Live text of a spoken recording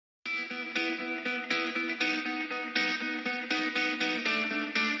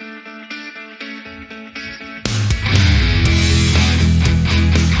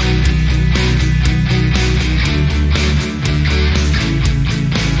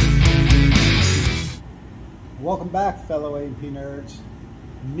Welcome back, fellow A&P nerds.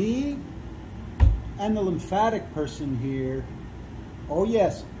 Me and the lymphatic person here, oh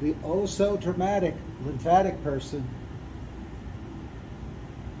yes, the oh so dramatic lymphatic person.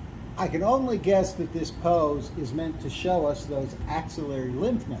 I can only guess that this pose is meant to show us those axillary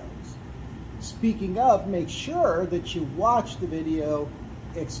lymph nodes. Speaking of, make sure that you watch the video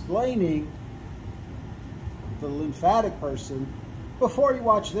explaining the lymphatic person before you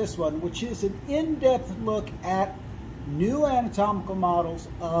watch this one, which is an in-depth look at new anatomical models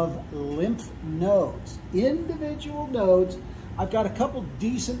of lymph nodes, individual nodes. I've got a couple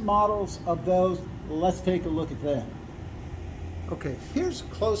decent models of those. Let's take a look at them. Okay, here's a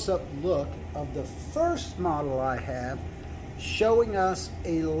close-up look of the first model I have showing us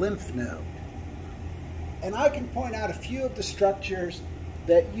a lymph node. And I can point out a few of the structures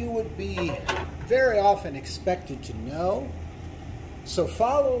that you would be very often expected to know. So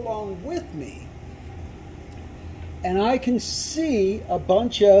follow along with me, and I can see a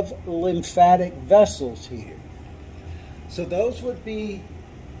bunch of lymphatic vessels here. So those would be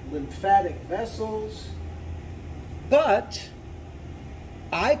lymphatic vessels, but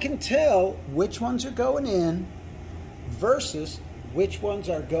I can tell which ones are going in versus which ones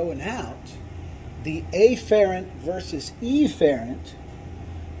are going out, the afferent versus efferent,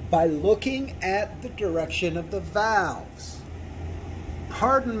 by looking at the direction of the valves.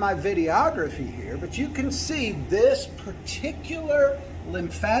 Pardon my videography here, but you can see this particular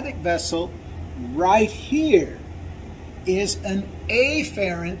lymphatic vessel right here is an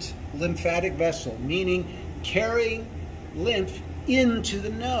afferent lymphatic vessel, meaning carrying lymph into the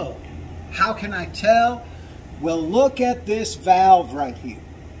node. How can I tell? Well, look at this valve right here.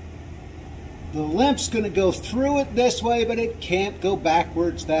 The lymph's going to go through it this way, but it can't go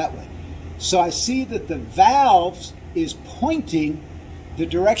backwards that way. So I see that the valve is pointing the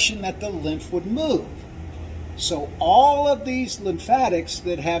direction that the lymph would move. So all of these lymphatics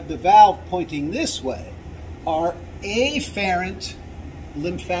that have the valve pointing this way are afferent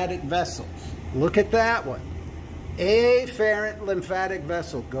lymphatic vessels. Look at that one. Afferent lymphatic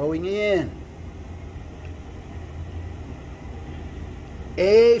vessel going in.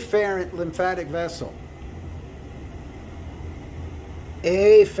 Afferent lymphatic vessel.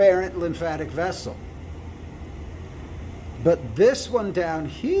 Afferent lymphatic vessel. But this one down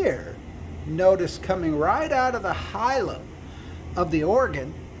here, notice coming right out of the hilum of the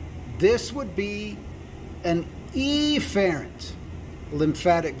organ, this would be an efferent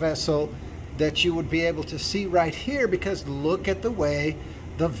lymphatic vessel that you would be able to see right here, because look at the way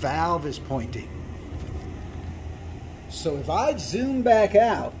the valve is pointing. So if I zoom back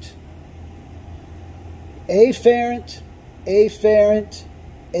out, afferent, afferent,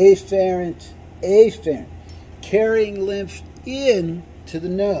 afferent, afferent, carrying lymph in to the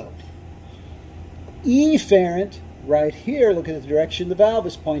node. Efferent, right here, look at the direction the valve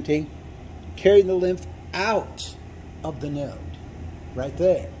is pointing, carrying the lymph out of the node, right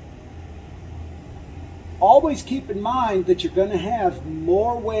there. Always keep in mind that you're going to have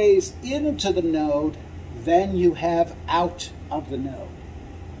more ways into the node than you have out of the node.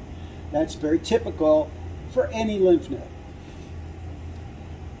 That's very typical for any lymph node.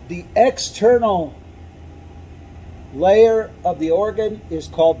 The external layer of the organ is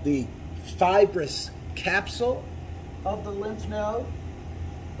called the fibrous capsule of the lymph node.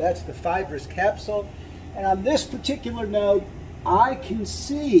 That's the fibrous capsule. And on this particular node, I can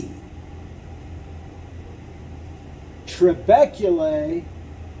see trabeculae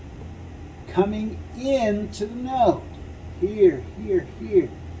coming into the node. Here, here, here.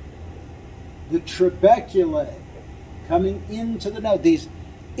 The trabeculae coming into the node. These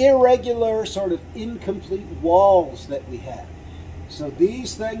irregular, sort of incomplete walls that we have. So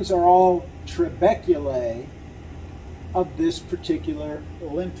these things are all trabeculae of this particular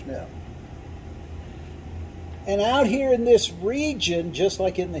lymph node. And out here in this region, just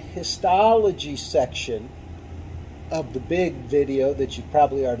like in the histology section of the big video that you've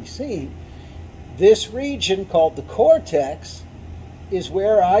probably already seen, this region called the cortex is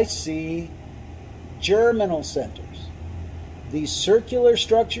where I see germinal centers. These circular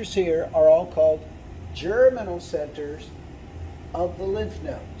structures here are all called germinal centers of the lymph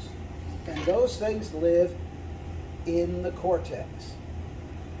nodes. And those things live in the cortex.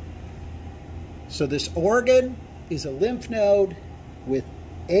 So this organ is a lymph node with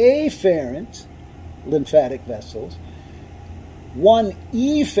afferent lymphatic vessels, one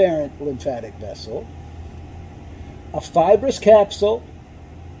efferent lymphatic vessel, a fibrous capsule,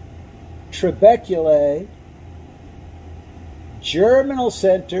 trabeculae, germinal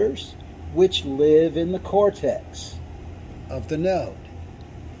centers which live in the cortex of the node.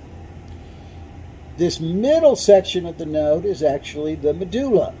 This middle section of the node is actually the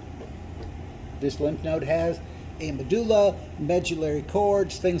medulla. This lymph node has a medulla, medullary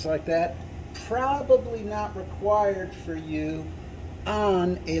cords, things like that. Probably not required for you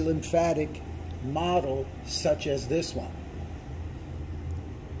on a lymphatic model such as this one.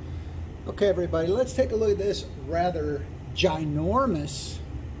 Okay, everybody, let's take a look at this rather ginormous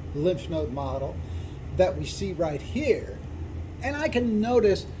lymph node model that we see right here. And I can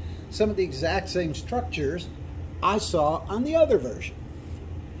notice some of the exact same structures I saw on the other version.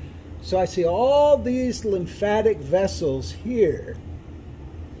 So I see all these lymphatic vessels here.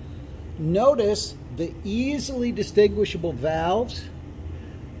 Notice the easily distinguishable valves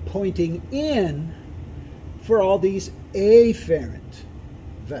pointing in for all these afferent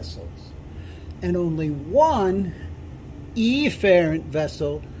vessels, and only one efferent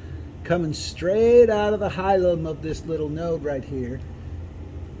vessel coming straight out of the hilum of this little node right here.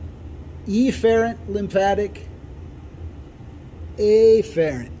 Efferent lymphatic,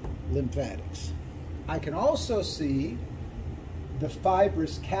 afferent lymphatics. I can also see the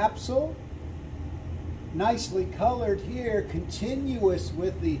fibrous capsule, nicely colored here, continuous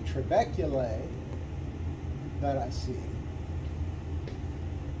with the trabeculae that I see.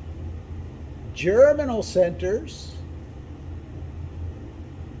 Germinal centers,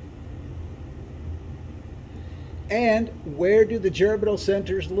 and where do the germinal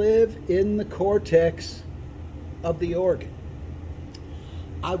centers live? In the cortex of the organ.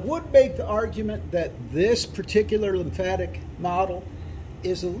 I would make the argument that this particular lymphatic model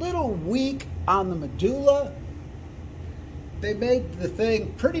is a little weak on the medulla. They made the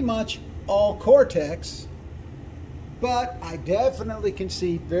thing pretty much all cortex, but I definitely can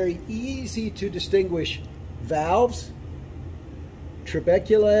see very easy to distinguish valves,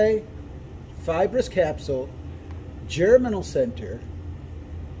 trabeculae, fibrous capsule, germinal center,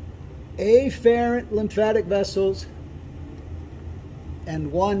 afferent lymphatic vessels,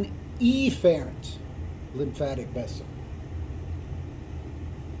 and one efferent lymphatic vessel.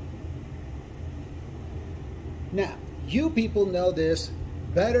 Now, you people know this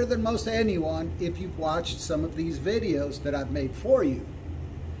better than most anyone if you've watched some of these videos that I've made for you.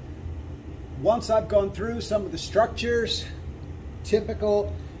 Once I've gone through some of the structures,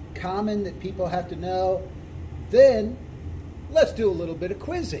 typical, common that people have to know, then let's do a little bit of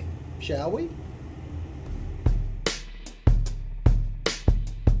quizzing, shall we?